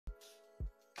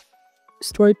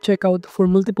Stripe checkout for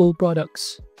multiple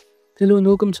products. Hello and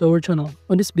welcome to our channel.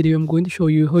 On this video, I'm going to show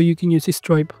you how you can use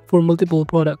Stripe for multiple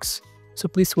products. So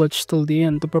please watch till the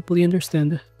end to properly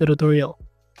understand the tutorial.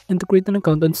 And to create an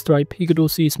account on Stripe, you could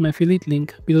also use my affiliate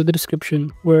link below the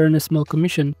description where I earn a small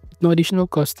commission with no additional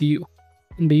cost to you.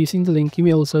 And by using the link, you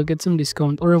may also get some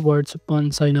discount or rewards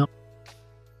upon sign up.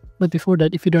 But before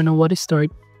that, if you don't know what is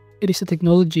Stripe, it is a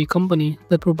technology company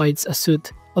that provides a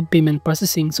suite of payment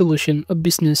processing solution of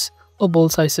business of all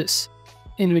sizes,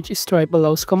 in which Stripe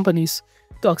allows companies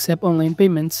to accept online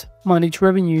payments, manage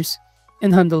revenues,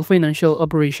 and handle financial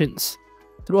operations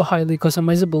through a highly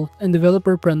customizable and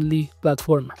developer-friendly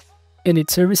platform. And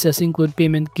its services include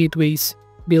payment gateways,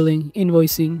 billing,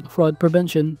 invoicing, fraud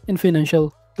prevention, and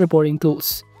financial reporting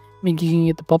tools, making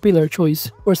it a popular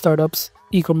choice for startups,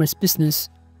 e-commerce business,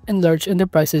 and large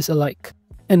enterprises alike.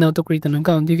 And now to create an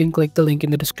account, you can click the link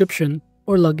in the description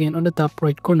or log in on the top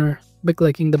right corner by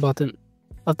clicking the button.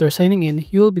 After signing in,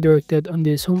 you will be directed on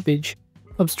this homepage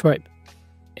of Stripe,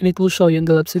 and it will show you on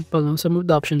the left side panel some of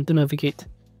the options to navigate.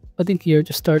 But in here,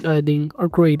 to start adding or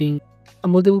creating a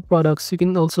multiple products, you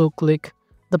can also click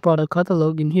the product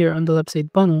catalog in here on the left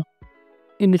side panel,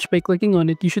 in which by clicking on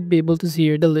it, you should be able to see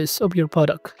here the list of your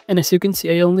product. And as you can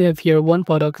see, I only have here one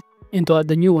product, and to add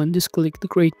the new one, just click the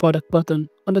create product button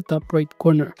on the top right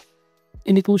corner.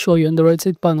 And it will show you on the right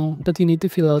side panel that you need to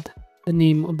fill out the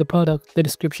name of the product, the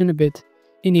description of it,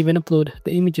 and even upload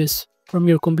the images from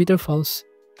your computer files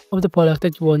of the product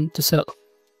that you want to sell.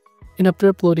 And after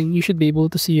uploading, you should be able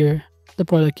to see here the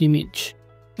product image.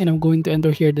 And I'm going to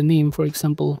enter here the name, for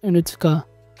example, Enritsuka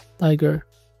Tiger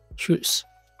Shoes.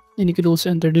 And you could also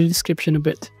enter the description of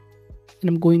it. And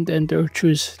I'm going to enter or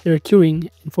choose the recurring,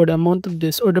 and for the amount of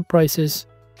this or the prices,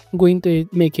 I'm going to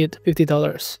make it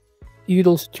 $50. You could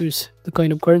also choose the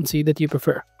kind of currency that you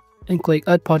prefer and click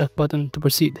add product button to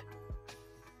proceed.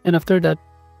 And after that,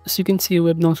 as you can see, we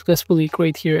have now successfully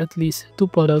created here at least two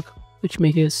products, which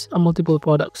makes a multiple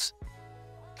products.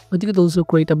 But you could also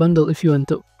create a bundle if you want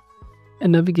to,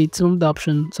 and navigate some of the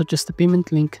options such as the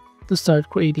payment link to start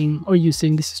creating or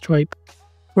using this Stripe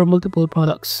for multiple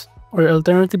products. Or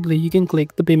alternatively, you can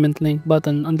click the payment link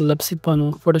button on the left side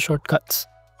panel for the shortcuts,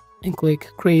 and click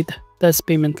create test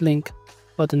payment link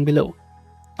button below.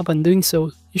 Upon doing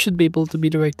so, you should be able to be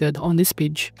directed on this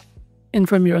page. And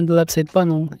from here on the left side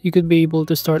panel, you could be able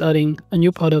to start adding a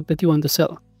new product that you want to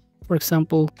sell. For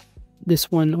example, this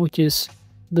one, which is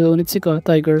the Onitsuka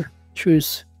Tiger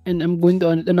Shoes. And I'm going to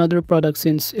add another product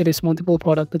since it is multiple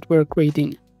product that we're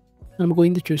creating. I'm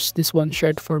going to choose this one,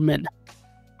 shirt for men.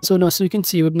 So now, as you can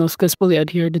see, we've now successfully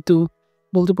added here the two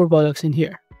multiple products in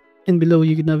here. And below,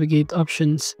 you can navigate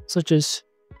options such as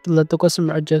to let the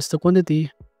customer adjust the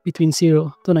quantity between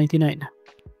 0 to 99.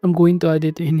 I'm going to add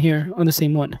it in here on the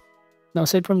same one. Now,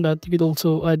 aside from that, you could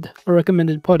also add a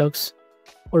recommended products,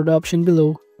 or the option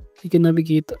below. You can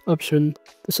navigate the option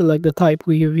to select the type.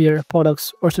 We have here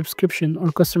products or subscription,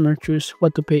 or customer choose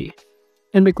what to pay.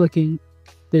 And by clicking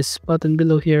this button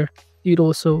below here, you'd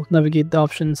also navigate the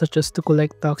options such as to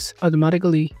collect tax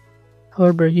automatically.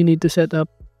 However, you need to set up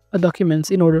a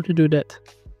documents in order to do that.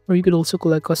 Or you could also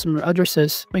collect customer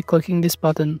addresses by clicking this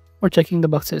button or checking the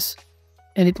boxes.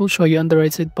 And it will show you on the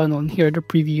right side panel here the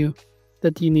preview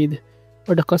that you need,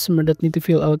 or the customer that need to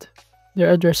fill out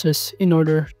their addresses in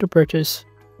order to purchase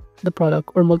the product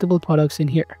or multiple products in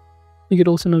here. You could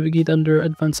also navigate under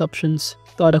advanced options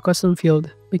to add a custom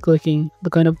field by clicking the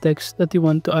kind of text that you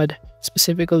want to add.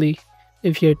 Specifically,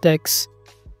 if here text,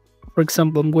 for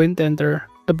example, I'm going to enter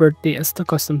the birthday as the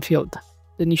custom field,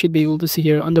 then you should be able to see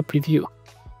here on the preview.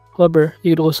 However,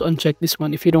 you could also uncheck this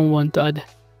one if you don't want to add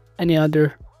any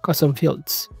other custom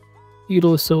fields. You could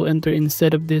also enter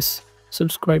instead of this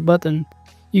subscribe button,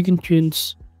 you can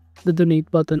choose the donate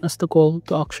button as the call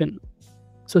to action.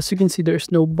 So as you can see,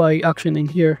 there's no buy action in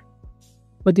here,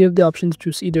 but you have the option to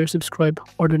choose either subscribe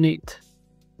or donate.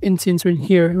 And since we're in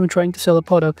here and we're trying to sell a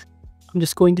product, I'm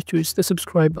just going to choose the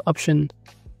subscribe option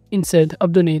instead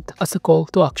of donate as a call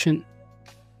to action.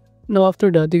 Now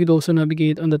after that, you could also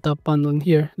navigate on the top panel in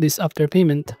here, this after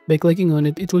payment. By clicking on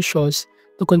it, it will show us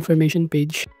the confirmation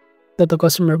page that the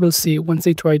customer will see once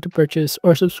they try to purchase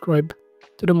or subscribe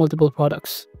to the multiple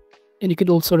products. And you could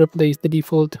also replace the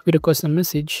default with a custom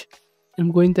message.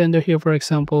 I'm going to enter here, for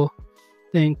example,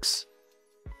 thanks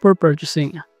for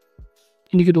purchasing.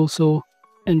 And you could also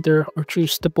enter or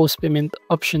choose the post payment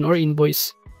option or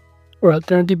invoice, or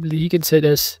alternatively you could set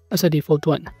this as a default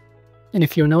one. And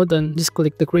if you're now done, just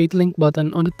click the create link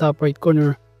button on the top right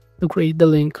corner to create the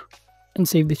link and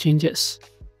save the changes.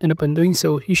 And upon doing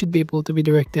so, you should be able to be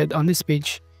directed on this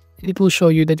page, and it will show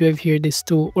you that you have here these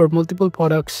two or multiple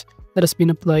products that has been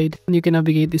applied, and you can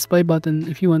navigate this buy button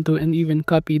if you want to and even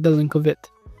copy the link of it.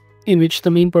 In which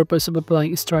the main purpose of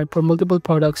applying Stripe for multiple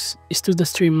products is to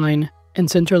streamline and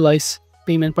centralize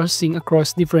payment processing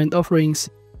across different offerings,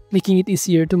 making it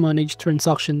easier to manage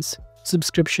transactions,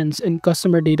 subscriptions, and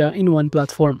customer data in one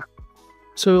platform.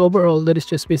 So overall, that is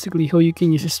just basically how you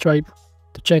can use Stripe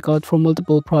to check out for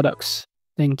multiple products.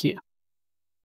 Thank you.